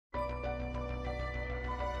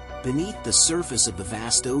Beneath the surface of the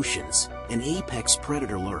vast oceans, an apex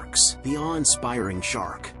predator lurks, the awe-inspiring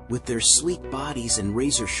shark. With their sleek bodies and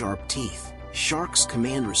razor-sharp teeth, sharks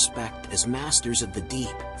command respect as masters of the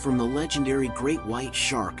deep. From the legendary great white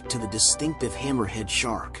shark to the distinctive hammerhead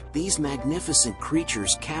shark, these magnificent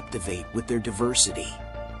creatures captivate with their diversity.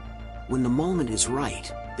 When the moment is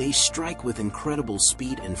right, they strike with incredible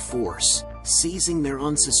speed and force, seizing their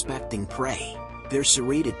unsuspecting prey. Their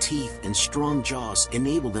serrated teeth and strong jaws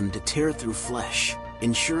enable them to tear through flesh,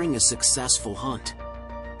 ensuring a successful hunt.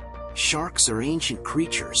 Sharks are ancient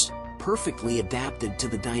creatures, perfectly adapted to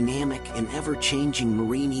the dynamic and ever-changing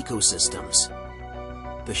marine ecosystems.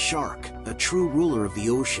 The shark, a true ruler of the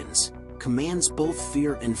oceans, commands both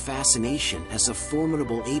fear and fascination as a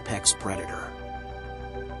formidable apex predator.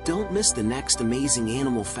 Don't miss the next amazing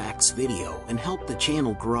animal facts video and help the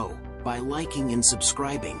channel grow by liking and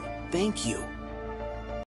subscribing. Thank you.